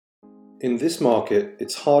In this market,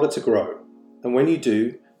 it's harder to grow, and when you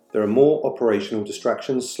do, there are more operational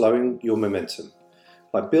distractions slowing your momentum,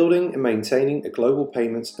 like building and maintaining a global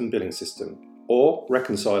payments and billing system, or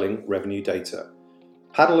reconciling revenue data.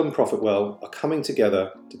 Paddle and Profitwell are coming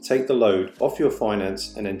together to take the load off your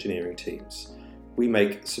finance and engineering teams. We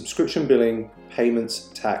make subscription billing,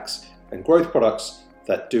 payments, tax, and growth products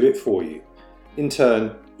that do it for you. In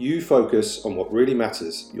turn, you focus on what really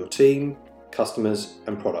matters, your team, customers,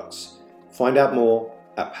 and products. Find out more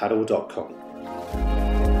at paddle.com.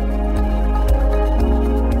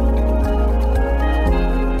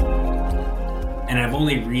 And I've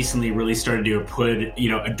only recently really started to put,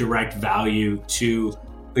 a direct value to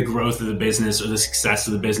the growth of the business or the success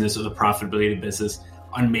of the business or the profitability of the business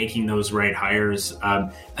on making those right hires,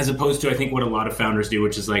 as opposed to, I think, what a lot of founders do,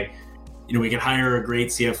 which is like, we could hire a great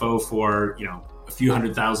CFO for, a few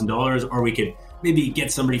 $100,000, or we could maybe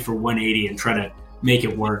get somebody for 180 and try to make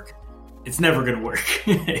it work. It's never going to work.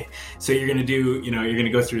 So you're going to do, you're going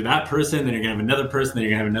to go through that person, then you're going to have another person, then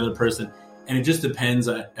you're going to have another person. And it just depends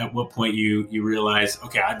at what point you realize,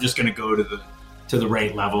 okay, I'm just going to go to the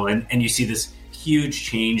right level. And you see this huge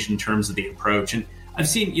change in terms of the approach. And I've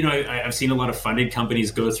seen, I've seen a lot of funded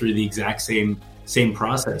companies go through the exact same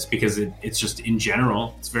process, because it's just, in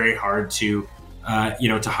general, it's very hard to,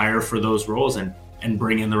 to hire for those roles and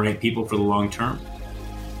bring in the right people for the long term.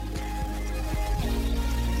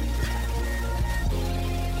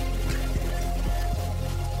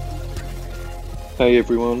 Hey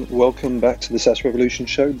everyone, welcome back to the SaaS Revolution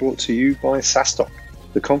show, brought to you by SaaStock,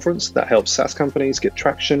 the conference that helps SaaS companies get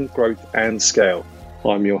traction, growth, and scale.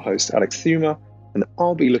 I'm your host, Alex Thumer, and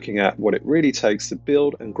I'll be looking at what it really takes to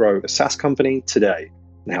build and grow a SaaS company today,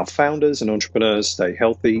 and how founders and entrepreneurs stay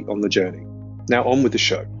healthy on the journey. Now on with the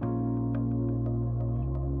show.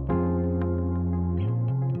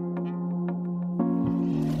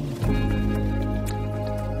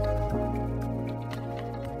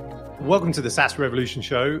 Welcome to the SaaS Revolution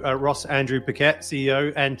show. Ross Andrew Paquette,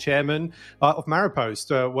 CEO and Chairman of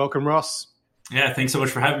Maripost. Welcome, Ross. Yeah, thanks so much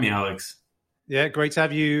for having me, Alex. Yeah, great to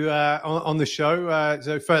have you on the show.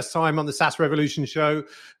 So first time on the SaaS Revolution show.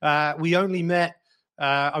 We only met,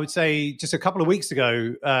 I would say, just a couple of weeks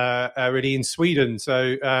ago, already in Sweden.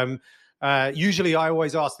 So usually I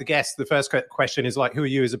always ask the guests, the first question is like, who are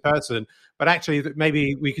you as a person? But actually,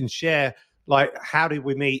 maybe we can share, like, how did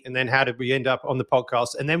we meet, and then how did we end up on the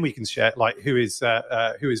podcast, and then we can share, like, who is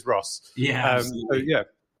Ross? Yeah, so yeah.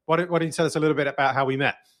 Why don't you tell us a little bit about how we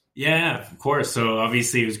met? Yeah, of course. So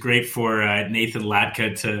obviously, it was great for Nathan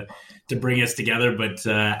Latka to bring us together, but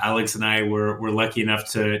Alex and I were lucky enough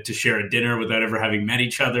to share a dinner without ever having met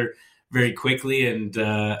each other very quickly, and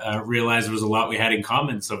realized there was a lot we had in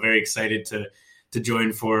common. So very excited to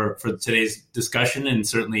join for today's discussion, and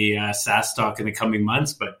certainly SaaStock in the coming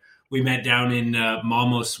months. But we met down in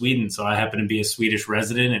Malmö, Sweden. So I happen to be a Swedish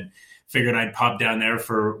resident and figured I'd pop down there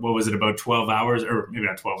for, what was it, about 12 hours, or maybe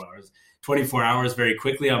not 12 hours, 24 hours very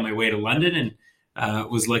quickly on my way to London, and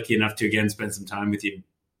was lucky enough to again spend some time with you.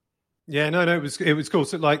 Yeah, no, it was cool.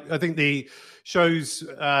 So, like, I think the shows,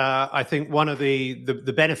 I think one of the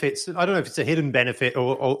benefits, I don't know if it's a hidden benefit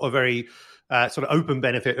or a very sort of open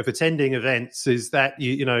benefit of attending events, is that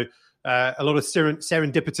a lot of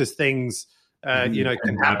serendipitous things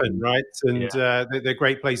can happen, right? And they're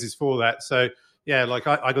great places for that. So yeah, like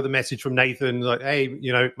I got the message from Nathan, like, hey,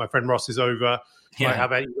 my friend Ross is over. Yeah. Like, how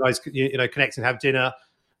about you guys, connect and have dinner?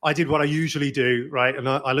 I did what I usually do, right? And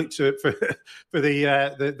I looked to it for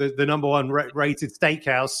the number one rated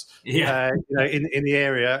steakhouse, in the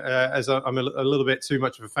area, as I'm a little bit too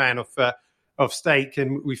much of a fan of steak,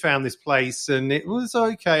 and we found this place, and it was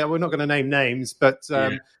okay. We're not going to name names, but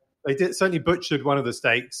they certainly butchered one of the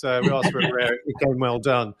steaks. We asked for it rare. It came well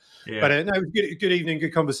done. Yeah. But no, it was good evening,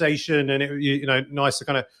 good conversation, and it nice to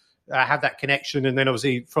kind of have that connection. And then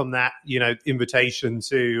obviously from that, invitation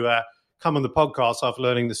to come on the podcast after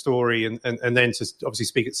learning the story, and then to obviously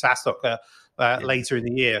speak at SaaStock later in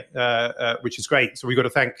the year, which is great. So we've got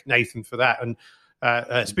to thank Nathan for that.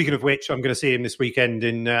 And speaking of which, I'm going to see him this weekend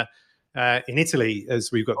in Italy,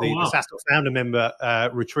 as we've got the SaaStock founder member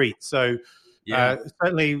retreat. So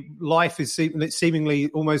certainly life is seemingly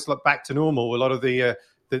almost like back to normal. A lot of the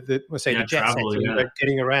jet travel, setting,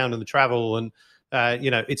 getting around, and the travel, and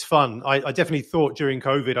it's fun. I definitely thought during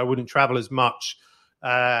COVID I wouldn't travel as much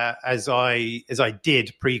as I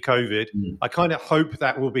did pre-COVID. I kind of hope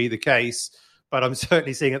that will be the case, but I'm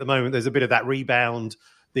certainly seeing at the moment there's a bit of that rebound,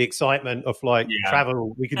 the excitement of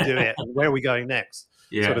travel, we can do it, and where are we going next,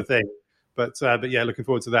 sort of thing. But yeah, looking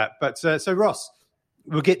forward to that. But so Ross,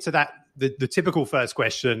 we'll get to that, the typical first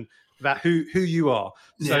question about who you are.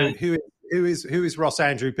 So who who is Ross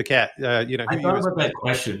Andrew Paquette? I thought about that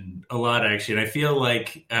question a lot, actually, and I feel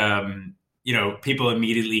like people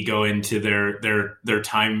immediately go into their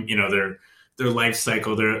time, their life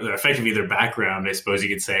cycle, their effectively their background, I suppose you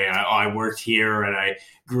could say. I worked here and I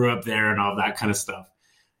grew up there and all that kind of stuff.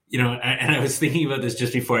 And I was thinking about this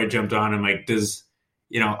just before I jumped on. I'm like, does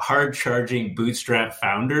hard charging bootstrap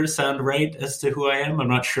founder sound right as to who I am? I'm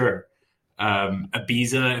not sure.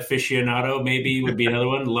 Ibiza aficionado maybe would be another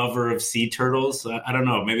one. Lover of sea turtles. I don't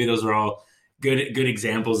know. Maybe those are all good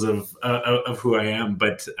examples of who I am.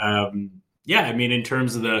 But in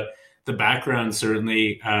terms of the background,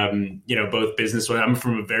 certainly, both business. I'm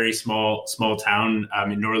from a very small town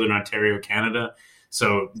in Northern Ontario, Canada.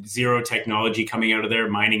 So zero technology coming out of there.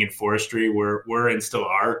 Mining and forestry were and still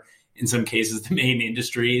are in some cases the main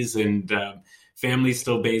industries, and family's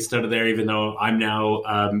still based out of there, even though I'm now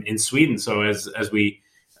in Sweden. So as we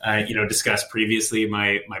discussed previously,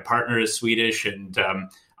 my partner is Swedish, and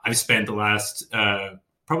I've spent the last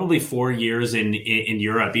probably 4 years in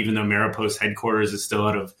Europe, even though Maripost headquarters is still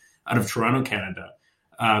out of Toronto, Canada.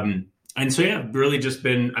 And so really just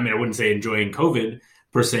been, I wouldn't say enjoying COVID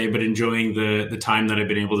per se, but enjoying the time that I've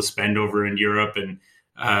been able to spend over in Europe, and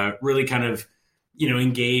really kind of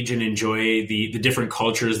engage and enjoy the different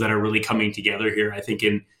cultures that are really coming together here. I think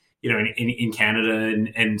in Canada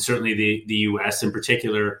and certainly the US in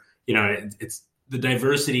particular, it's the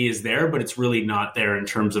diversity is there, but it's really not there in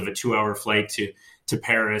terms of a 2-hour flight to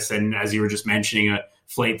Paris. And as you were just mentioning, a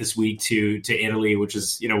flight this week to Italy, which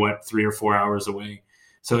is, 3 or 4 hours away.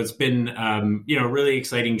 So it's been, a really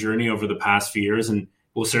exciting journey over the past few years, and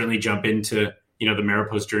we'll certainly jump into, the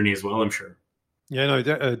Maripost journey as well, I'm sure. Yeah, no,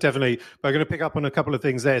 definitely. But I'm going to pick up on a couple of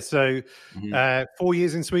things there. So 4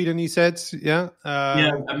 years in Sweden, you said? Yeah?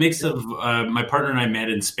 A mix of my partner and I met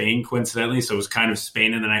in Spain, coincidentally. So it was kind of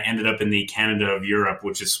Spain, and then I ended up in the Canada of Europe,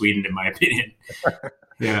 which is Sweden, in my opinion.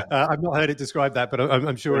 Yeah, I've not heard it described that, but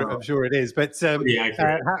I'm sure it is. But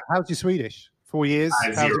how's your Swedish? 4 years?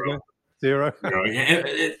 Zero.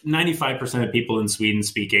 95% of people in Sweden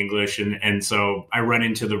speak English, and so I run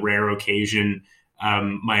into the rare occasion.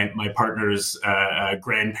 My partner's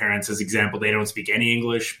grandparents, as example, they don't speak any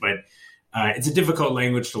English, but it's a difficult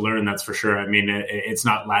language to learn, that's for sure. It's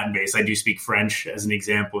not Latin based. I do speak French as an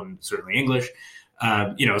example, and certainly English.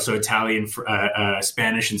 So Italian,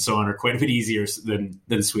 Spanish, and so on are quite a bit easier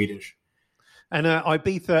than Swedish. And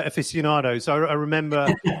Ibiza aficionado. So I remember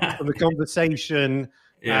from the conversation.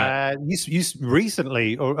 Yeah. You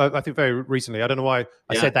recently, or I think very recently, I don't know why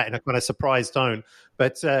I said that in a kind of surprised tone,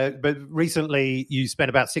 but recently you spent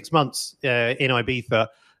about 6 months in Ibiza.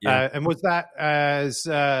 Yeah. And was that as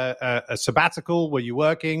a sabbatical? Were you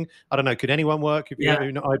working? I don't know. Could anyone work if you're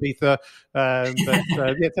in Ibiza?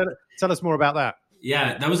 Tell us more about that.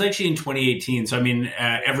 Yeah, that was actually in 2018. So,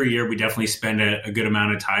 every year we definitely spend a good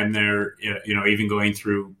amount of time there. Even going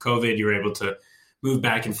through COVID, you were able to move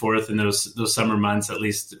back and forth in those summer months, at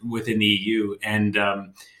least within the EU. And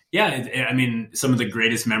some of the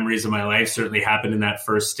greatest memories of my life certainly happened in that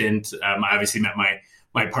first stint. I obviously met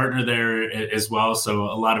my partner there as well, so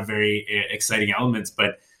a lot of very exciting elements.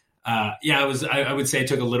 But I would say I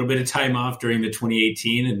took a little bit of time off during the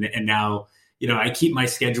 2018, and now I keep my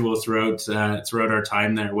schedule throughout our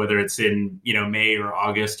time there, whether it's in May or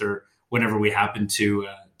August or whenever we happen to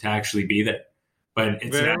actually be there. But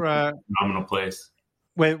it's a phenomenal place.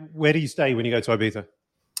 Where do you stay when you go to Ibiza?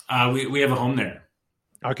 We have a home there.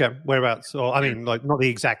 Okay, whereabouts? Or not the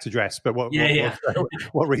exact address, but what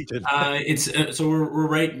region? So we're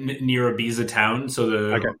right near Ibiza town.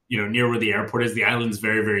 So near where the airport is. The island's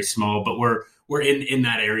very, very small, but we're in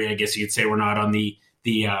that area. I guess you could say we're not on the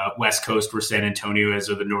west coast where San Antonio is,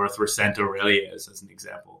 or the north where Santa Aurelia is, as an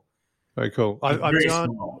example. Very cool. Very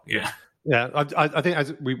small. Yeah. Yeah, I think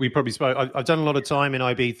as we probably spoke, I've done a lot of time in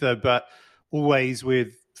Ibiza, but always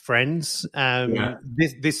with friends.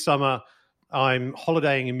 This summer, I'm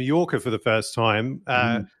holidaying in Mallorca for the first time,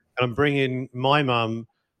 and I'm bringing my mum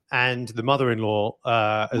and the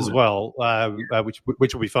mother-in-law as well,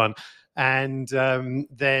 which will be fun. And so we're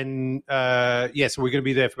going to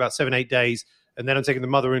be there for about 7-8 days, and then I'm taking the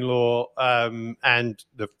mother-in-law and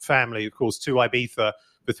the family, of course, to Ibiza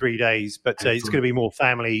for 3 days, but it's going to be more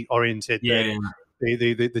family oriented than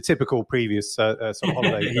the typical previous sort of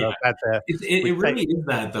holidays that I've had there. It really is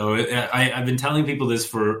that, though. I've been telling people this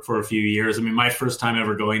for a few years. My first time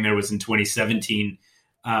ever going there was in 2017.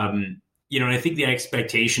 And I think the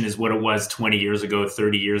expectation is what it was 20 years ago,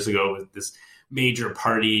 30 years ago, with this major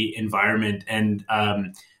party environment. And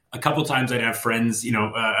a couple times I'd have friends,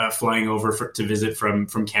 flying over to visit from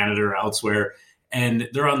Canada or elsewhere. And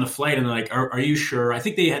they're on the flight and they're like, are you sure? I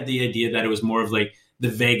think they had the idea that it was more of like the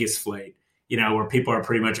Vegas flight. where people are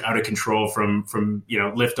pretty much out of control from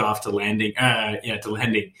lift off to landing, to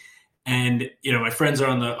landing. And my friends are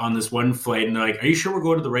on this one flight, and they're like, "Are you sure we're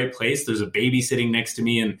going to the right place? There's a baby sitting next to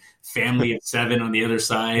me, and family of 7 on the other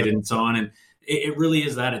side, and so on." And it really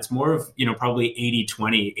is that. It's more of probably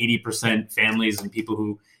 80-20, 80% families and people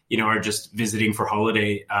who are just visiting for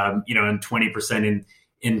holiday, and 20%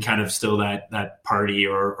 in kind of still that party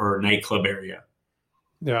or nightclub area.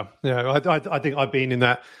 Yeah. I think I've been in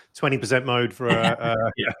that 20% mode for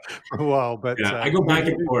for a while, but I go back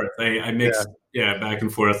and forth. I mix back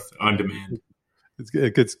and forth on demand.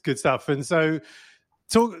 It's good stuff. And so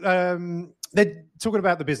they're talking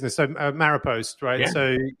about the business. So Maripost, right? Yeah.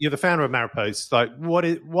 So you're the founder of Maripost. Like,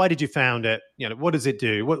 why did you found it? What does it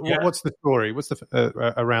do? What's the story? What's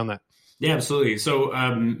the around that? Yeah, absolutely. So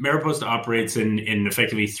Maripost operates in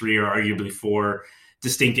effectively 3 or arguably 4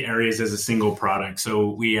 distinct areas as a single product. So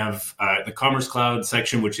we have the Commerce Cloud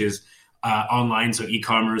section, which is online, so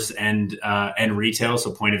e-commerce and retail,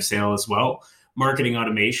 so point of sale as well. Marketing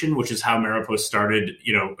automation, which is how Maripost started,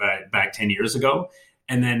 back 10 years ago.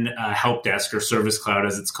 And then Help Desk or Service Cloud,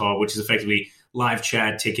 as it's called, which is effectively live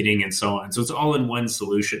chat, ticketing, and so on. So it's all in one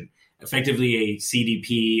solution. Effectively a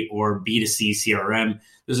CDP or B2C CRM.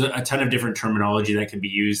 There's a ton of different terminology that can be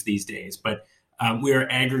used these days, but we are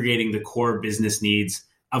aggregating the core business needs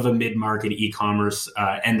of a mid-market e-commerce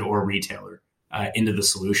and or retailer into the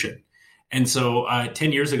solution. And so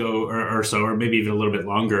 10 years ago or so, or maybe even a little bit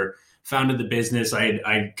longer, founded the business.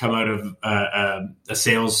 I'd come out of a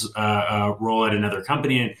sales role at another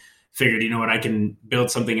company and figured, I can build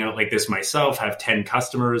something out like this myself, have 10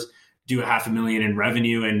 customers, do $500,000 in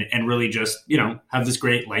revenue, and really just, have this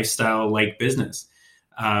great lifestyle-like business.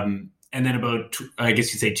 And then about, I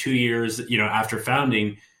guess you'd say 2 years, after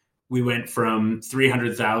founding, we went from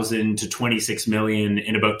 300,000 to 26 million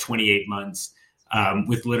in about 28 months,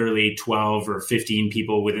 with literally 12 or 15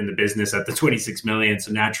 people within the business at the 26 million.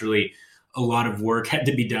 So naturally, a lot of work had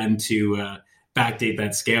to be done to backdate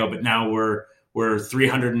that scale. But now we're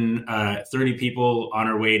 330 people on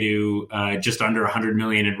our way to just under 100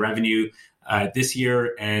 million in revenue this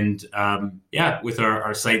year, and with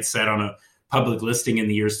our sights set on a public listing in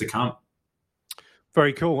the years to come.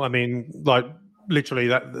 Very cool. I mean, like literally,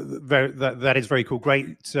 that is very cool.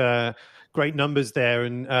 Great numbers there,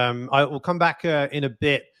 and I will come back in a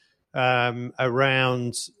bit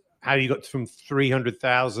around how you got from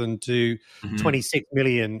 300,000 to 26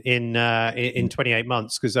 million in 28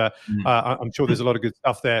 months, because I'm sure there's a lot of good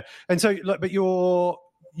stuff there. And so, but you're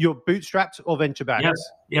bootstrapped or venture backed?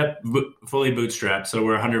 Yes, fully bootstrapped. So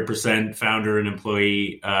we're 100% founder and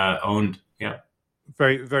employee owned. Yeah.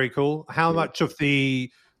 Very, very cool. How much of the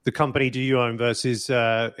company do you own versus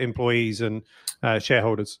employees and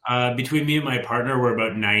shareholders? Between me and my partner, we're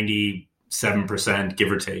about 97%,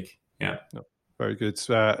 give or take. Yeah. No, very good.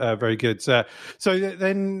 Very good. So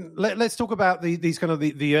then let's talk about these kind of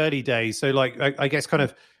the early days. So like, I guess kind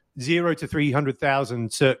of 0 to 300,000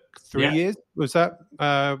 took 3 years. Was that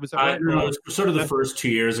right? No, it was sort of the first 2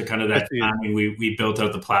 years of kind of that time we built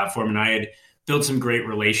out the platform, and I had built some great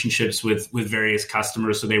relationships with various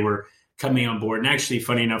customers. So they were coming on board. And actually,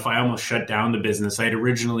 funny enough, I almost shut down the business. I had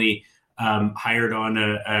originally hired on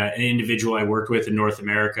an individual I worked with in North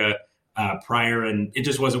America prior, and it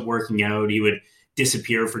just wasn't working out. He would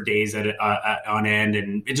disappear for days on end,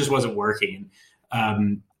 and it just wasn't working.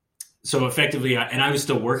 So effectively, and I was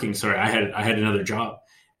still working. Sorry, I had another job,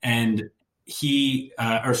 and he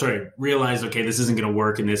realized, okay, this isn't going to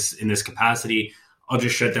work in this capacity. I'll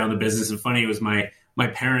just shut down the business. And funny, it was my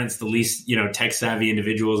parents, the least tech savvy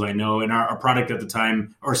individuals I know, and our product at the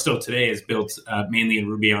time, or still today, is built mainly in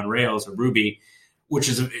Ruby on Rails, or Ruby, which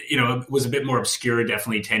is was a bit more obscure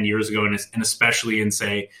definitely 10 years ago, and especially in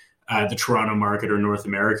say the Toronto market or North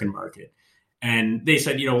American market. And they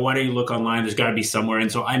said, why don't you look online? There's got to be somewhere.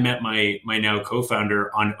 And so I met my now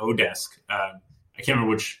co-founder on Odesk. I can't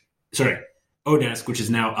remember Odesk, which is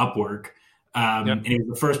now Upwork. And he was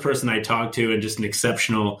the first person I talked to, and just an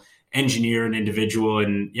exceptional engineer and individual.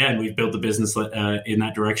 And we've built the business in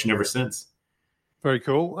that direction ever since. Very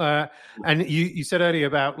cool. And you said earlier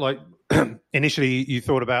about like initially you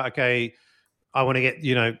thought about, okay, I want to get,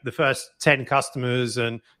 the first 10 customers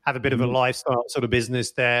and have a bit of a lifestyle sort of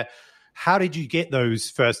business there. How did you get those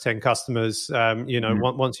first 10 customers?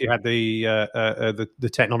 Once you had the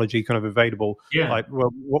technology kind of available, like,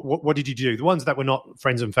 well, what did you do? The ones that were not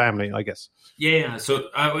friends and family, I guess. Yeah. So,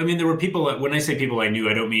 there were people. When I say people I knew,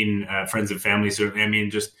 I don't mean friends and family. Certainly, I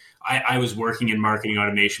mean just I was working in marketing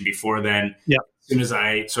automation before then. Yeah. As soon as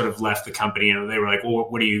I sort of left the company, they were like, "Well,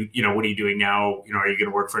 what are you doing now? Are you going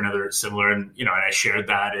to work for another similar?" And and I shared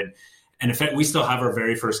that, And in fact, we still have our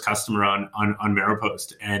very first customer on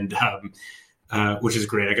Maripost, and which is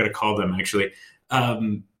great. I got to call them actually.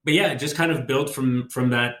 But yeah, it just kind of built from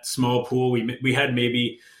that small pool. We had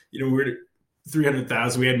maybe, we're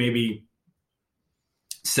 300,000. We had maybe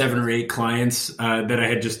 7 or 8 clients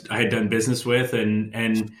that I had done business with,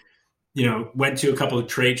 and went to a couple of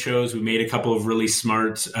trade shows. We made a couple of really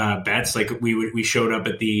smart bets. Like we showed up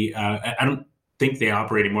at the I don't think they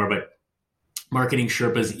operate anymore, but Marketing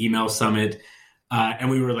Sherpa's email summit, and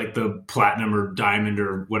we were like the platinum or diamond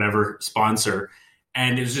or whatever sponsor.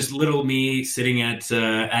 And it was just little me sitting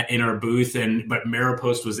in our booth, but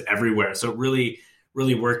Maripost was everywhere. So it really,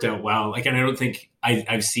 really worked out well. Like, and I don't think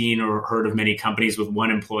I've seen or heard of many companies with one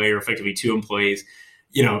employee or effectively 2 employees,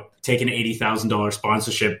 take an $80,000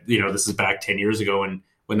 sponsorship. This is back 10 years ago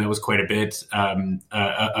when that was quite a bit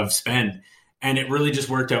of spend. And it really just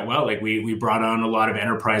worked out well. Like we brought on a lot of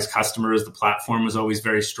enterprise customers. The platform was always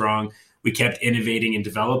very strong. We kept innovating and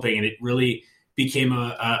developing, and it really became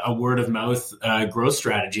a word of mouth growth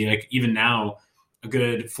strategy. Like even now, a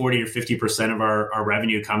good 40 or 50% of our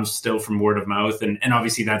revenue comes still from word of mouth. And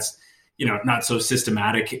obviously that's, not so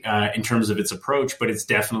systematic in terms of its approach, but it's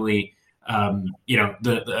definitely,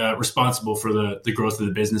 the responsible for the growth of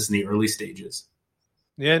the business in the early stages.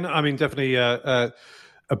 Yeah, no, I mean, definitely a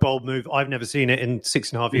bold move. I've never seen it in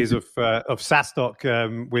 6.5 years of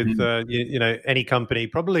SaaStock with any company.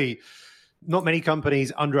 Probably not many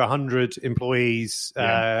companies under 100 employees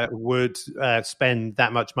would spend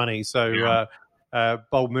that much money. So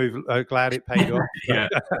bold move. Glad it paid off. Yeah.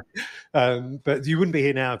 But you wouldn't be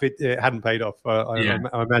here now if it hadn't paid off. I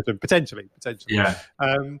imagine potentially. Yeah.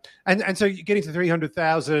 And so you're getting to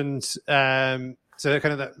 300,000. So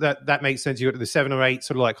kind of that makes sense. You got the 7 or 8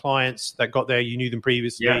 sort of like clients that got there. You knew them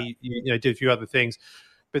previously. Yeah. You did a few other things,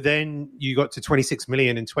 but then you got to 26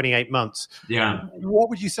 million in 28 months. Yeah. What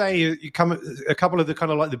would you say a couple of the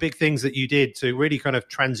kind of like the big things that you did to really kind of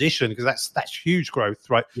transition, because that's huge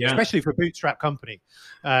growth, right? Yeah. Especially for a bootstrap company.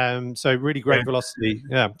 So really great velocity.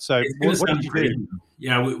 Yeah. So what did you do?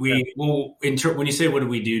 Yeah, when you say what did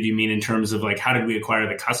we do you mean in terms of like how did we acquire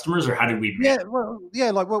the customers, or how did we?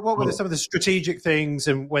 Like what were some of the strategic things,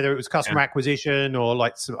 and whether it was customer acquisition or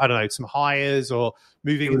like some hires or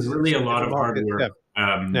moving? It was really a lot of hard work.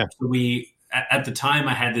 So we at the time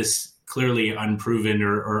I had this clearly unproven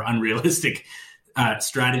or unrealistic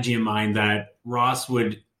strategy in mind that Ross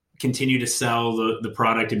would continue to sell the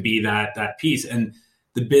product and be that piece, and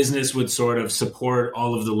the business would sort of support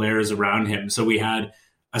all of the layers around him. So we had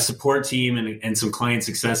a support team and some client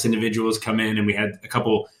success individuals come in, and we had a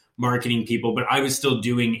couple marketing people, but I was still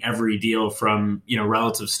doing every deal from,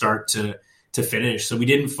 relative start to finish. So we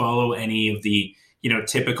didn't follow any of the,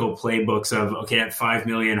 typical playbooks of, okay, at 5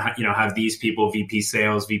 million, have these people, VP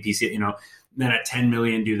sales, VP, then at 10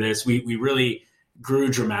 million, do this. We really grew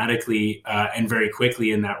dramatically and very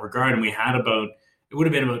quickly in that regard. And we had it would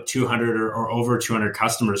have been about 200 or over 200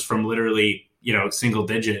 customers from literally, single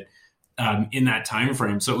digit in that time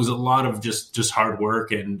frame. So it was a lot of just hard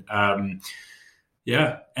work and and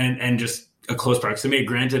just a close proximity.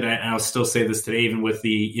 Granted, I'll still say this today, even with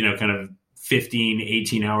the, kind of 15,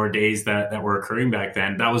 18-hour days that were occurring back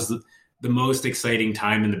then, that was the most exciting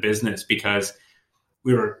time in the business, because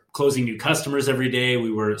we were closing new customers every day.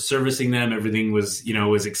 We were servicing them. Everything was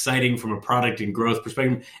exciting from a product and growth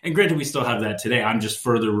perspective. And granted, we still have that today. I'm just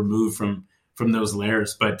further removed from those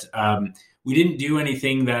layers. But we didn't do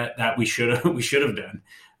anything that we should have done.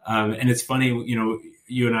 And it's funny,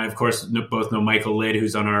 you and I, of course, both know Michael Lidd,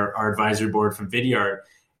 who's on our advisory board from Vidyard.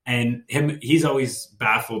 And he's always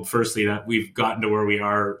baffled, firstly, that we've gotten to where we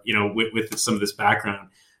are, with some of this background.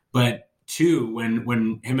 But two,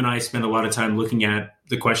 when him and I spent a lot of time looking at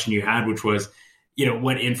the question you had, which was,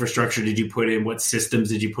 what infrastructure did you put in? What systems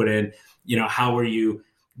did you put in? How are you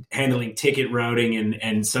handling ticket routing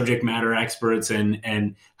and subject matter experts,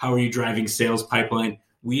 and how are you driving sales pipeline?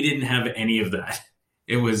 We didn't have any of that.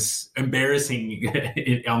 It was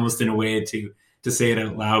embarrassing almost in a way to say it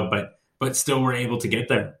out loud, but still we're able to get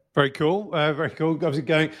there. Very cool. Very cool. Obviously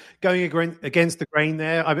going against the grain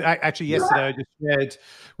there. Actually, yesterday I just shared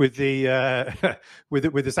with the with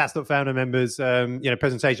the SaaStock founder members,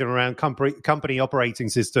 presentation around company operating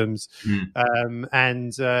systems,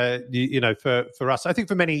 and for us, I think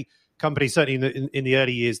for many companies, certainly in the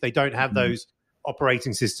early years, they don't have those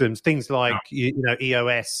operating systems. Things like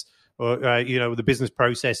EOS or the business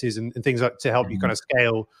processes and things like to help you kind of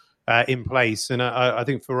scale in place. And I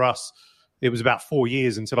think for us, it was about 4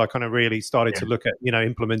 years until I kind of really started to look at,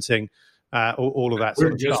 implementing all of that.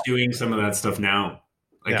 We're just doing some of that stuff now.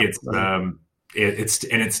 Like it's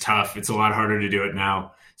tough. It's a lot harder to do it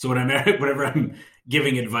now. So whenever I'm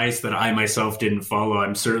giving advice that I myself didn't follow.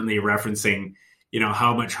 I'm certainly referencing,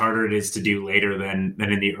 how much harder it is to do later than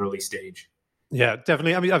in the early stage. Yeah,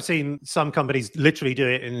 definitely. I mean, I've seen some companies literally do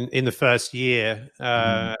it in the first year.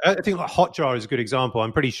 I think like Hotjar is a good example.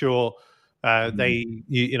 I'm pretty sure they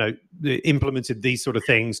implemented these sort of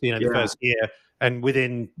things the first year, and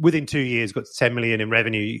within 2 years got to 10 million in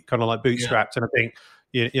revenue, kind of like bootstrapped. And I think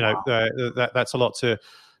that's a lot to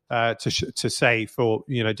say for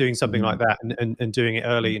doing something like that and doing it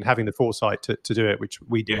early and having the foresight to do it, which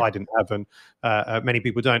I didn't have, and many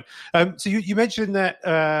people don't. So you mentioned that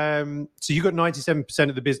so you got 97%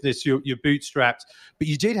 of the business you're bootstrapped, but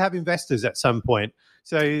you did have investors at some point.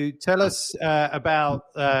 So tell us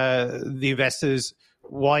about the investors,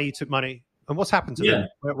 why you took money, and what's happened to them.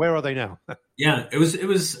 Where are they now? Yeah, it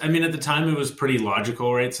was. I mean, at the time, it was pretty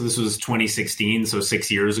logical, right? So this was 2016, so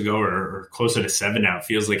 6 years ago, or closer to 7 now. It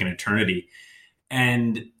feels like an eternity.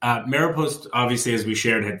 And Maripost, obviously, as we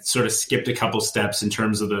shared, had sort of skipped a couple steps in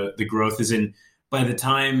terms of the growth. As in, by the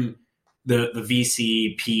time the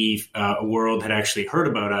VCP world had actually heard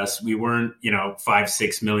about us, we weren't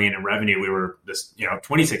 5-6 million in revenue. We were this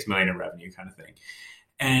 26 million in revenue kind of thing.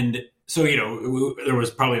 And so, there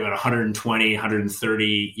was probably about 120,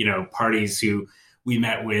 130, parties who we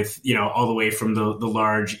met with, all the way from the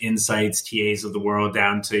large insights TAs of the world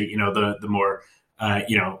down to, the more,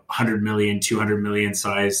 100 million, 200 million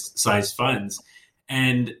sized funds.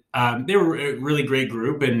 And they were a really great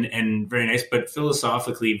group and very nice, but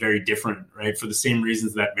philosophically very different, right? For the same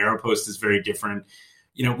reasons that Maripost is very different.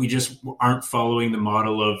 We just aren't following the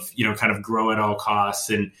model of, kind of grow at all costs.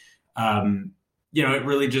 And, it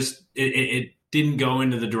really just, it didn't go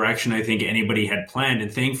into the direction I think anybody had planned.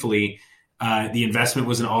 And thankfully, the investment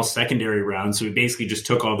was an all secondary round. So we basically just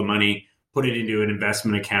took all the money, put it into an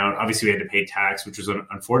investment account. Obviously, we had to pay tax, which was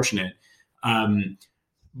unfortunate.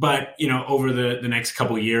 But, over the next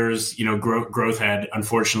couple of years, growth had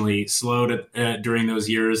unfortunately slowed during those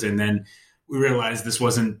years. And then we realized this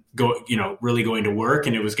wasn't really going to work,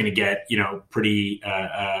 and it was going to get, pretty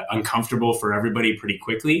uncomfortable for everybody pretty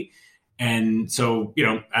quickly. And so,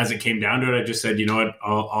 as it came down to it, I just said, what,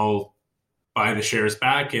 I'll buy the shares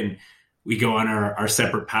back, and we go on our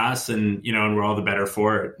separate paths, and, and we're all the better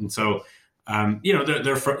for it. And so,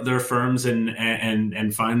 their firms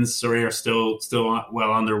and funds, are still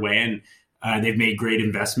well on their way, and they've made great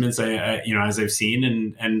investments, as I've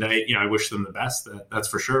seen, and I wish them the best, that's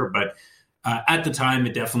for sure. But at the time,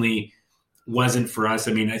 it definitely wasn't for us.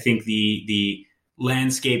 I mean, I think the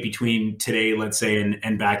landscape between today, let's say,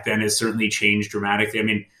 and back then has certainly changed dramatically. I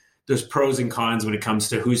mean, there's pros and cons when it comes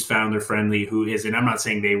to who's founder friendly, who isn't. I'm not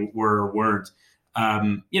saying they were or weren't,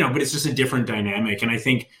 but it's just a different dynamic. And I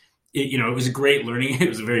think, it was a great learning. It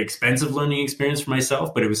was a very expensive learning experience for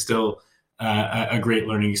myself, but it was still a great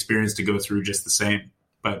learning experience to go through just the same.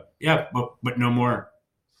 But but no more.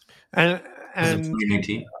 And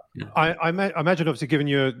 2019. Yeah. I imagine, obviously, given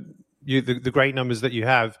you the great numbers that you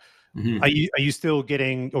have, are you still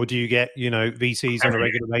getting, or do you get VCs on a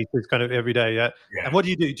regular basis, kind of every day? Yeah. And what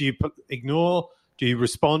do you do? Do you ignore? Do you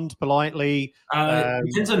respond politely?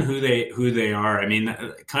 Depends on who they are. I mean,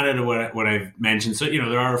 kind of to what I've mentioned. So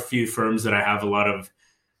there are a few firms that I have a lot of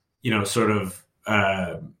sort of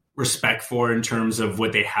respect for in terms of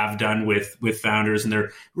what they have done with founders, and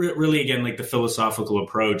they're really, again, like the philosophical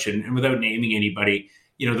approach. And without naming anybody,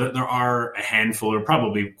 there are a handful, or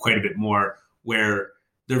probably quite a bit more, where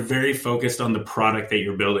they're very focused on the product that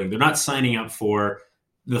you're building. They're not signing up for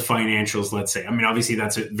the financials, let's say. I mean, obviously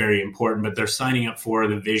that's very important, but they're signing up for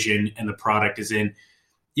the vision, and the product is in,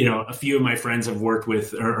 a few of my friends have worked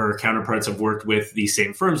with, or counterparts have worked with these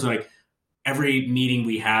same firms. Like, every meeting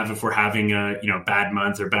we have, if we're having a, bad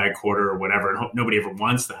month or bad quarter or whatever, and nobody ever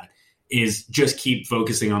wants that, is just keep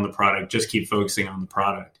focusing on the product, just keep focusing on the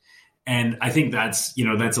product. And I think that's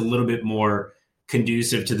a little bit more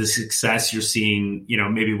conducive to the success you're seeing,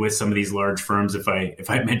 maybe with some of these large firms, if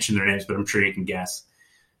I mention their names, but I'm sure you can guess.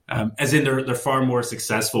 As in, they're far more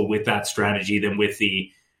successful with that strategy than with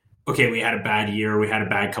the, okay, we had a bad year, we had a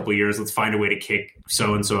bad couple of years, let's find a way to kick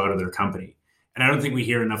so-and-so out of their company. And I don't think we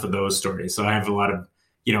hear enough of those stories. So I have a lot of,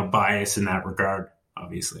 bias in that regard,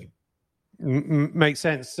 obviously. Makes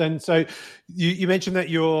sense. And so you mentioned that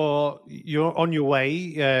you're on your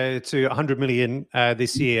way to 100 million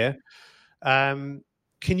this year. Can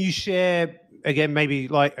you share, again, maybe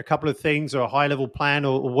like a couple of things, or a high level plan,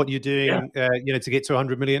 or what you're doing, to get to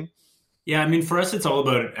 100 million? Yeah. I mean, for us, it's all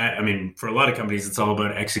about, for a lot of companies, it's all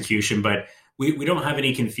about execution, but we don't have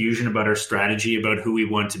any confusion about our strategy, about who we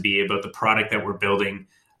want to be, about the product that we're building,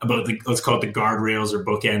 about let's call it the guardrails or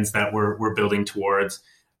bookends that we're building towards.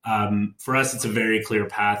 For us, it's a very clear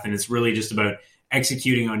path, and it's really just about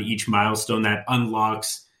executing on each milestone that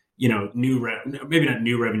unlocks, maybe not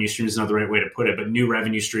new revenue streams is not the right way to put it, but new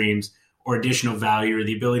revenue streams or additional value or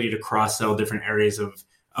the ability to cross-sell different areas of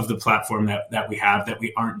the platform that we have that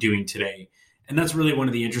we aren't doing today. And that's really one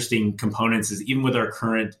of the interesting components is even with our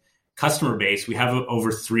current customer base, we have over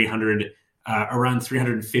around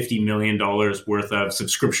 $350 million worth of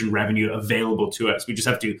subscription revenue available to us. We just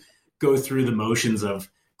have to go through the motions of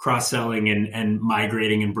cross-selling and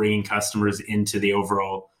migrating and bringing customers into the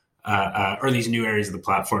overall or these new areas of the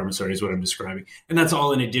platform, sorry, is what I'm describing. And that's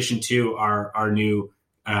all in addition to our new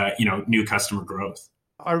customer growth.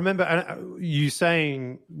 I remember you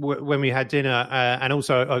saying when we had dinner, and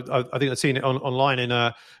also I think I've seen it online in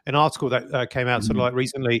an article that came out sort of like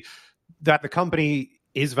recently, that the company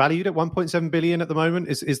is valued at 1.7 billion at the moment.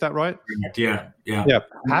 Is that right? Yeah.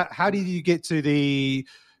 How did you get to the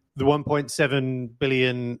 1.7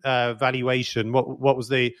 billion valuation? What was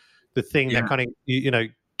the thing that kind of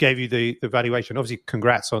gave you the valuation? Obviously,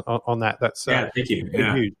 congrats on that. That's thank you.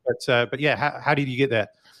 Huge. But yeah, how did you get there?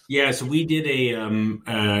 Yeah, so we did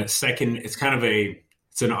a second. It's kind of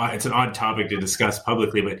it's an odd topic to discuss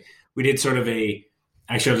publicly, but we did sort of actually,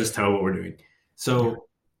 I'll just tell what we're doing. So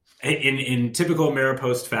in typical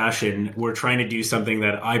Ameripost fashion, we're trying to do something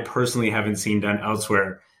that I personally haven't seen done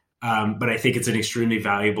elsewhere, but I think it's an extremely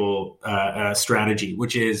valuable strategy,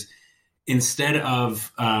 which is instead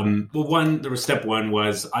of step one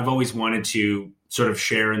was I've always wanted to sort of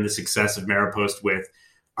share in the success of Ameripost with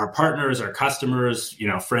our partners, our customers,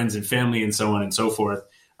 friends and family, and so on and so forth.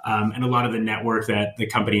 And a lot of the network that the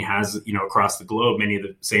company has, across the globe, many of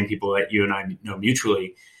the same people that you and I know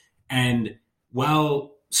mutually. And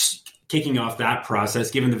while kicking off that process,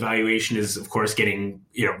 given the valuation is, of course, getting,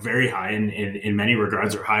 very high in many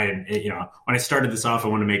regards, or high. And, when I started this off, I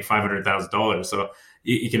wanted to make $500,000. So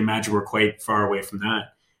you can imagine we're quite far away from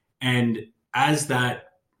that. And as that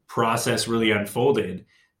process really unfolded,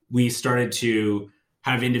 we started to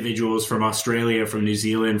have individuals from Australia, from New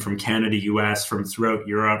Zealand, from Canada, US, from throughout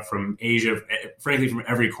Europe, from Asia, frankly, from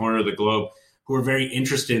every corner of the globe, who were very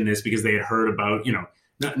interested in this because they had heard about,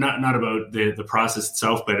 not about the process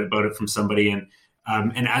itself, but about it from somebody. And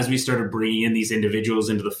as we started bringing in these individuals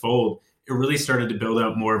into the fold, it really started to build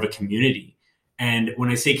out more of a community. And when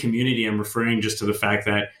I say community, I'm referring just to the fact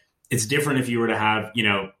that it's different if you were to have,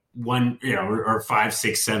 one, or 5,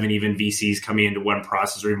 6, 7 even VCs coming into one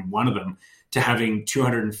process, or even one of them, to having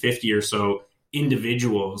 250 or so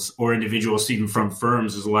individuals, or individuals even from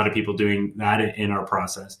firms. There's a lot of people doing that in our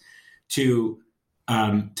process, to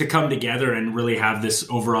come together and really have this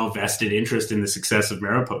overall vested interest in the success of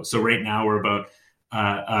Ameripost. So right now we're about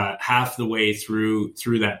half the way through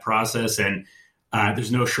that process, and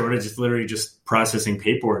there's no shortage. It's literally just processing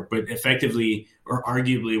paperwork. But effectively, or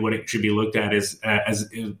arguably, what it should be looked at is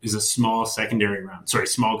a small secondary round. Sorry,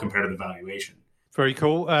 small compared to the valuation. Very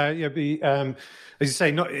cool. As you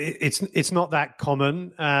say, it's not that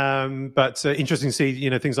common, but interesting to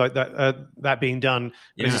see things like that being done.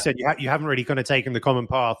 Yeah. As you said, you haven't really kind of taken the common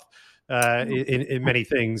path in many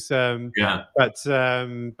things. But yeah, I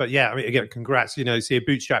mean, again, congrats. See a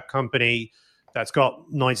bootstrap company that's got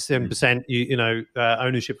 97%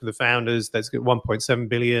 ownership of the founders. That's got 1.7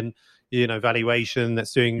 billion valuation.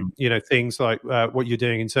 That's doing things like what you're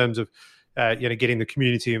doing in terms of getting the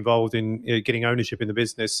community involved in getting ownership in the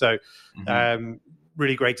business. So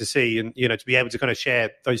really great to see, and to be able to kind of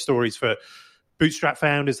share those stories for bootstrap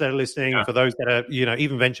founders that are listening, for those that are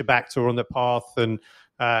even venture backed or on the path, and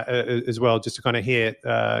as well, just to kind of hear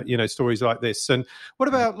stories like this. And what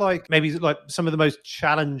about maybe some of the most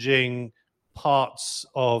challenging parts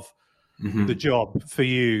of the job for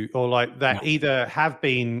you, or that either have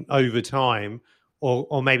been over time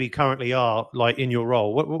or maybe currently are in your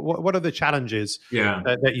role? What are the challenges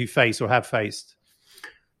that you face or have faced?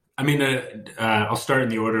 I mean, I'll start in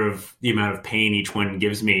the order of the amount of pain each one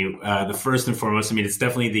gives me. The first and foremost, I mean, it's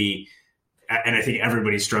definitely and I think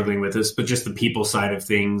everybody's struggling with this, but just the people side of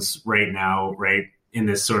things right now, right, in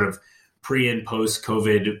this sort of pre and post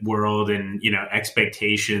COVID world, and,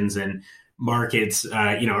 expectations and markets,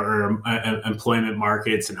 or employment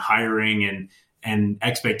markets and hiring and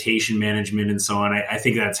expectation management and so on. I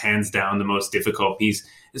think that's hands down the most difficult piece,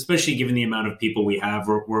 especially given the amount of people we have.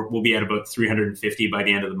 We'll be at about 350 by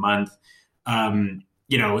the end of the month.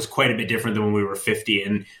 It was quite a bit different than when we were 50.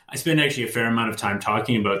 And I spent actually a fair amount of time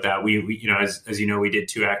talking about that. We as you know, we did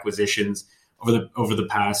 2 acquisitions over the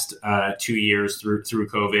past 2 years through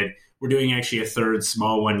COVID. We're doing actually a third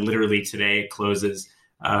small one literally today. It closes.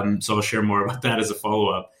 So I'll share more about that as a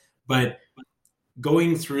follow-up. But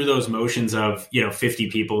going through those motions of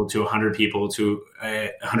 50 people to 100 people to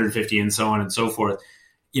 150 and so on and so forth,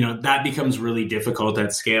 that becomes really difficult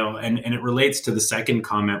at scale. And it relates to the second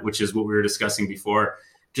comment, which is what we were discussing before,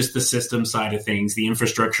 just the system side of things, the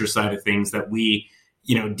infrastructure side of things that we,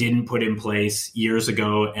 didn't put in place years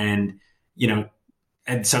ago. And,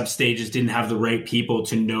 at some stages didn't have the right people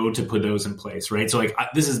to know to put those in place. Right. So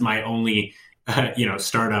this is my only,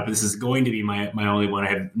 startup. This is going to be my only one. I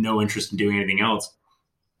have no interest in doing anything else.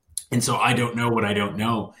 And so I don't know what I don't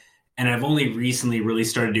know. And I've only recently really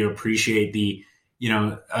started to appreciate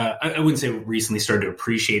I wouldn't say recently started to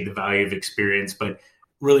appreciate the value of experience, but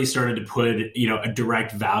really started to put, a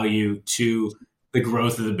direct value to the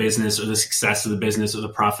growth of the business or the success of the business or the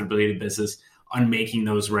profitability of the business on making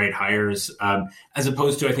those right hires, as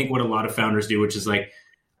opposed to, I think, what a lot of founders do, which is like,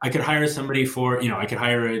 I could hire somebody for, I could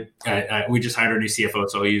hire we just hired a new CFO,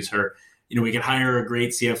 so I'll use her. We could hire a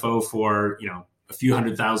great CFO for, a few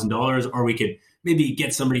 $100,000, or we could maybe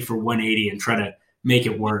get somebody for 180 and try to make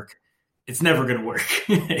it work. It's never going to work.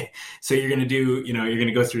 So you're going to do, you're going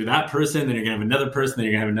to go through that person, then you're going to have another person, then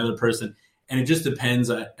you're going to have another person. And it just depends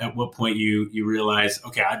at what point you realize,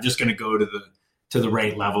 okay, I'm just going to go to the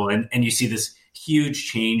right level. And you see this huge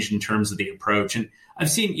change in terms of the approach. And I've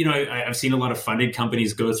seen, I've seen a lot of funded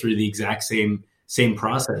companies go through the exact same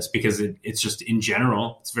process, because it's just, in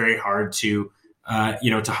general, it's very hard to,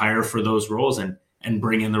 to hire for those roles and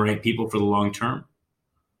bring in the right people for the long term.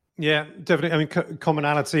 Yeah, definitely. I mean,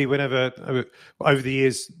 commonality, whenever over the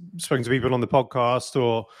years, spoken to people on the podcast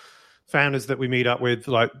or founders that we meet up with,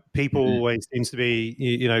 like, people always seems to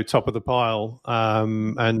be, top of the pile.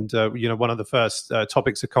 And one of the first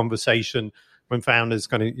topics of conversation when founders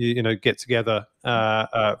kind of, get together,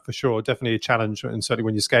 for sure, definitely a challenge. And certainly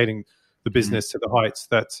when you're scaling the business to the heights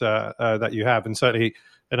that you have, and certainly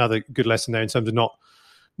another good lesson there in terms of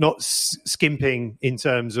not skimping in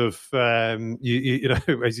terms of, as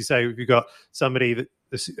you say, if you've got somebody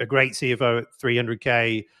that's a great CFO at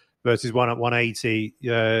 300K versus one at 180,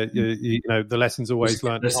 the lesson's always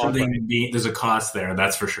learned. There's a cost there,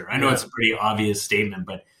 that's for sure. I know it's a pretty obvious statement,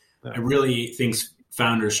 but I really think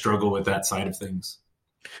founders struggle with that side of things.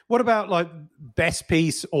 What about like best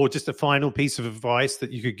piece or just a final piece of advice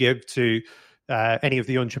that you could give to any of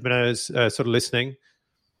the entrepreneurs sort of listening?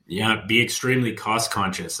 Yeah, be extremely cost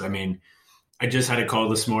conscious. I mean, I just had a call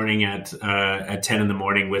this morning at 10 in the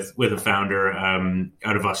morning with a founder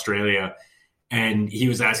out of Australia, and he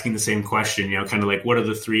was asking the same question. Kind of like, what are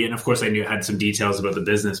the three? And of course, I knew I had some details about the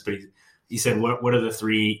business, but he said, what are the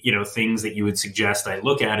three things that you would suggest I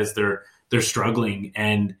look at as they're struggling?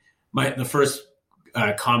 And the first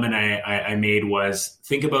comment I made was,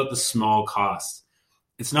 think about the small costs.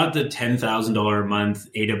 It's not the $10,000 a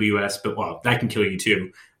month AWS, but that can kill you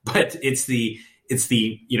too. But it's the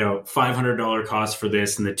 $500 cost for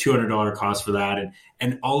this and the $200 cost for that,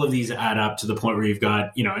 and all of these add up to the point where you've got,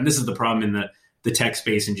 and this is the problem in the tech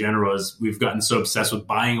space in general, is we've gotten so obsessed with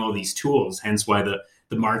buying all these tools. Hence why the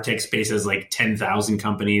MarTech space has like 10,000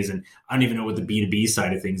 companies, and I don't even know what the B2B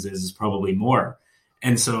side of things is probably more.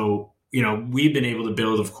 And so, we've been able to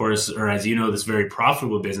build, of course, or as you know, this very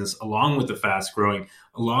profitable business, along with the fast growing,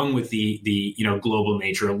 along with the global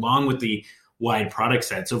nature, along with the wide product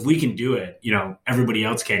set. So if we can do it, everybody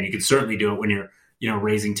else can. You can certainly do it when you're,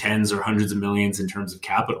 raising tens or hundreds of millions in terms of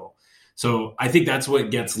capital. So I think that's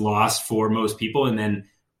what gets lost for most people. And then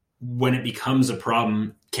when it becomes a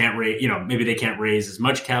problem, can't raise, maybe they can't raise as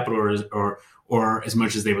much capital or as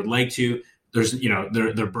much as they would like to. There's,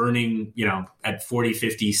 they're burning, at 40,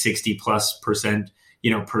 50,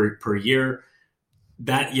 60+%, per year.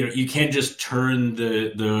 That, you can't just turn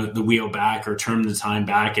the wheel back or turn the time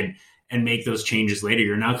back and make those changes later.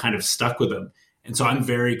 You're now kind of stuck with them. And so I'm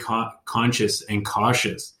very conscious and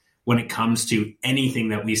cautious when it comes to anything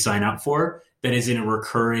that we sign up for that is in a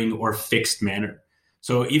recurring or fixed manner.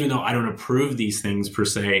 So even though I don't approve these things per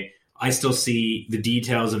se, I still see the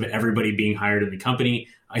details of everybody being hired in the company.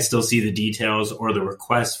 I still see the details or the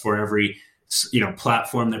requests for every,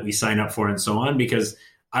 platform that we sign up for and so on, because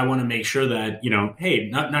I want to make sure that, hey,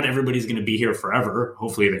 not everybody's going to be here forever.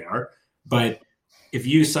 Hopefully they are. But if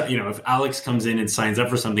if Alex comes in and signs up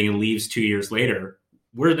for something and leaves 2 years later,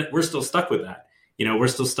 we're still stuck with that. We're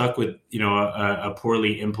still stuck with, a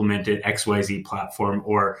poorly implemented XYZ platform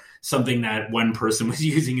or something that one person was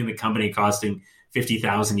using in the company costing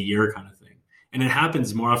 $50,000 a year kind of thing. And it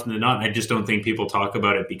happens more often than not. And I just don't think people talk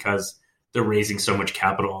about it because they're raising so much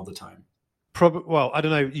capital all the time. Well, I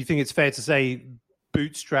don't know. You think it's fair to say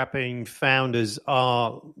bootstrapping founders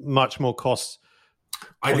are much more cost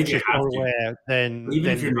I think you have to. Than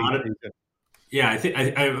if you're not.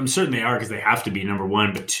 I'm certain they are, because they have to be, number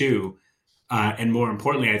one, but two, and more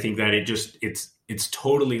importantly, I think that it's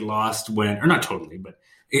totally lost when, or not totally, but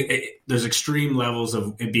there's extreme levels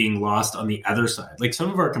of it being lost on the other side. Like some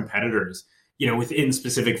of our competitors, within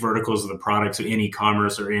specific verticals of the products, so in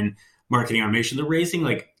e-commerce or in marketing automation, they're raising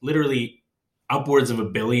like literally upwards of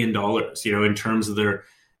 $1 billion, in terms of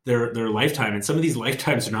their lifetime. And some of these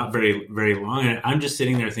lifetimes are not very, very long. And I'm just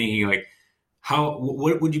sitting there thinking like,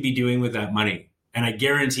 what would you be doing with that money? And I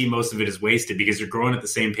guarantee most of it is wasted because you're growing at the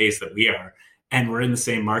same pace that we are, and we're in the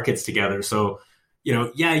same markets together. So,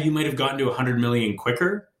 you might have gotten to 100 million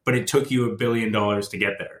quicker, but it took you $1 billion to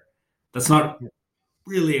get there. That's not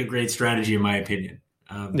really a great strategy, in my opinion.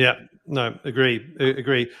 Agree.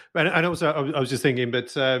 And also, I was just thinking,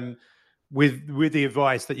 but with the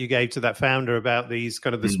advice that you gave to that founder about these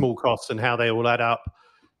kind of the small costs and how they all add up,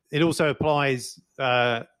 it also applies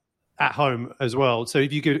at home as well. So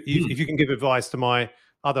if you can give advice to my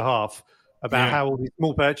other half about how all these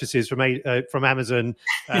small purchases from Amazon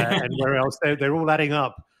and where else they're all adding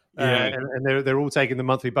up, and they're all taking the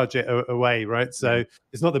monthly budget away, right? So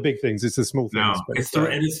it's not the big things; it's the small things. No,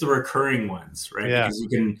 it's the recurring ones, right? Yeah.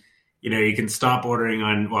 Because you can stop ordering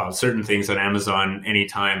on certain things on Amazon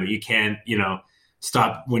anytime, but you can't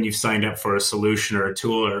stop when you've signed up for a solution or a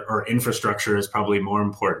tool or infrastructure is probably more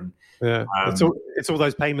important. Yeah, it's all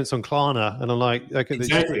those payments on Klarna, and I'm like, okay,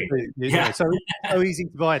 exactly. So easy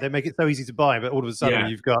to buy. They make it so easy to buy, but all of a sudden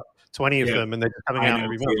you've got 20 of them, and they're just coming out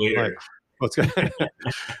every month. Like, what's going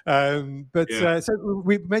on? So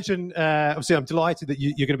we mentioned, obviously, I'm delighted that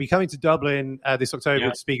you're going to be coming to Dublin this October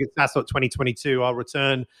to speak at SaaStock 2022. Our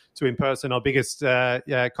return to in person, our biggest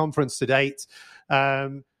conference to date.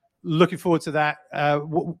 Looking forward to that.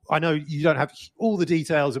 I know you don't have all the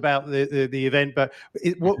details about the event, but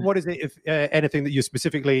what is it, if anything, that you're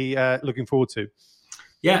specifically looking forward to?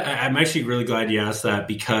 Yeah, I'm actually really glad you asked that,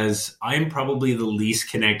 because I'm probably the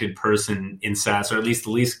least connected person in SaaS, or at least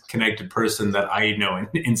the least connected person that I know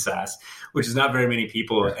in SaaS, which is not very many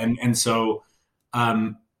people. And so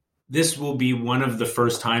this will be one of the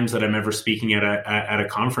first times that I'm ever speaking at a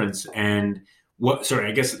conference. And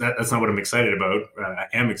I guess that's not what I'm excited about. I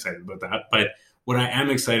am excited about that. But what I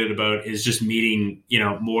am excited about is just meeting,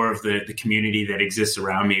 more of the community that exists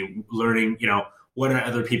around me, learning, what are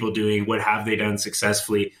other people doing? What have they done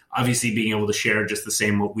successfully? Obviously being able to share just the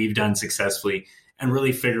same what we've done successfully, and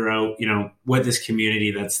really figure out, what this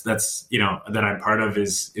community that I'm part of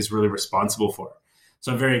is really responsible for.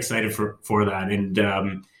 So I'm very excited for that. And,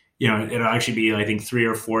 it'll actually be, I think, 3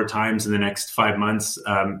 or 4 times in the next 5 months,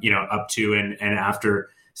 up to and after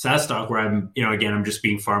SaaStock, where I'm, again, I'm just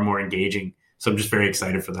being far more engaging. So I'm just very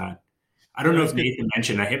excited for that. I don't know if Nathan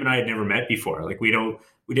mentioned that him and I had never met before. Like we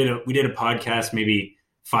did a podcast maybe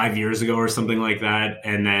 5 years ago or something like that.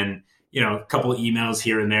 And then, a couple of emails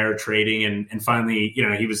here and there trading. And finally,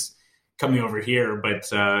 he was coming over here,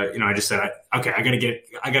 but, I just said, okay, I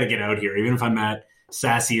gotta get out here. Even if I'm at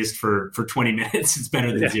sassiest for 20 minutes, it's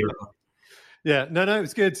better than zero. Yeah, no,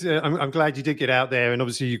 it's good. I'm glad you did get out there, and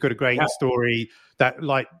obviously you've got a great story that,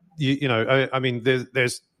 like, I mean,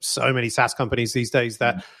 there's so many SaaS companies these days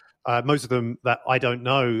that most of them that I don't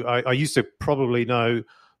know. I used to probably know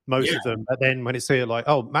most of them, but then when it's here, like,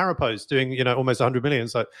 oh, Maripo's doing almost 100 million,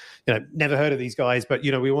 so never heard of these guys, but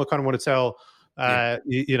we all kind of want to tell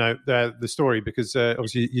the story, because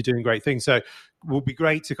obviously you're doing great things. So it will be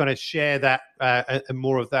great to kind of share that and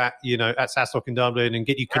more of that, at SaaStock in Dublin, and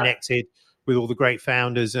get you connected with all the great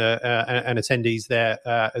founders and attendees there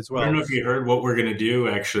as well. I don't know if you heard what we're going to do,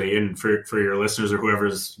 actually, and for your listeners or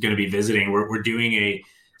whoever's going to be visiting, we're doing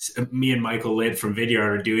me and Michael Litt from Vidyard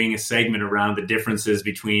are doing a segment around the differences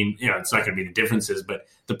between, it's not going to be the differences, but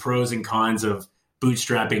the pros and cons of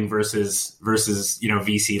bootstrapping versus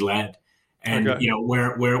VC led. And,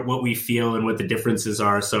 where what we feel and what the differences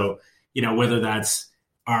are. So, whether that's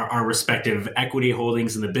our respective equity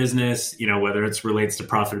holdings in the business, whether it's relates to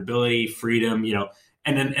profitability, freedom,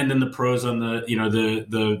 and then the pros on the,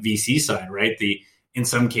 the VC side, right? In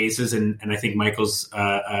some cases, and I think Michael's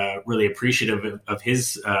really appreciative of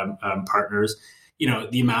his partners,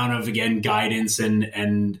 the amount of, again, guidance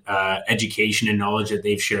and education and knowledge that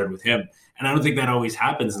they've shared with him. And I don't think that always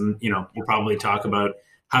happens. And, we'll probably talk about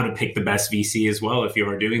how to pick the best VC as well if you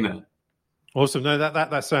are doing that. Awesome. No,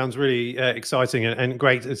 that sounds really exciting and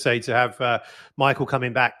great to have Michael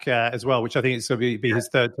coming back as well, which I think it's going to be his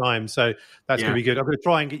third time. So that's going to be good. I'm going to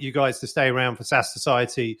try and get you guys to stay around for SaaS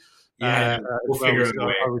Society. We'll figure it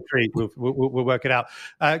out. Our retreat. We'll work it out.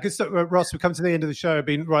 Good stuff, Ross. We've come to the end of the show. It's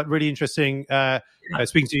been really interesting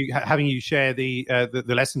speaking to you, having you share the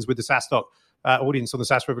lessons with the SaaStock audience on the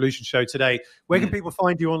SaaS Revolution show today. Where can people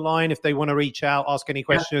find you online if they want to reach out, ask any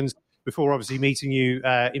questions before obviously meeting you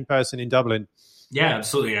in person in Dublin? Yeah,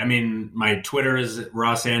 absolutely. I mean, my Twitter is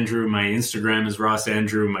Ross Andrew. My Instagram is Ross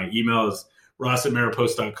Andrew. My email is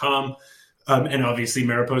ross@maripost.com. And obviously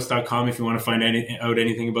maripost.com if you want to find out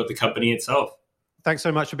anything about the company itself. Thanks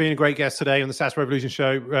so much for being a great guest today on the SaaS Revolution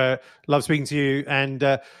show. Love speaking to you,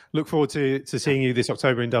 and look forward to seeing you this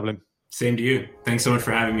October in Dublin. Same to you. Thanks so much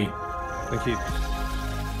for having me. Thank you.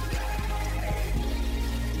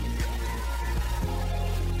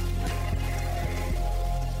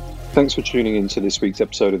 Thanks for tuning in to this week's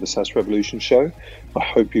episode of the SaaS Revolution show. I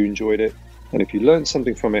hope you enjoyed it. And if you learned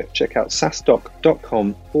something from it, check out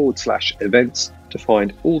sasdoc.com/events to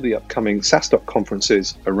find all the upcoming SaaSdoc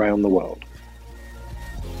conferences around the world.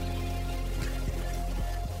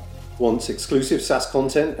 Want exclusive SaaS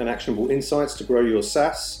content and actionable insights to grow your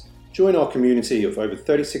SaaS? Join our community of over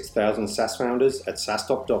 36,000 SaaS founders at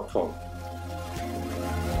sasdoc.com.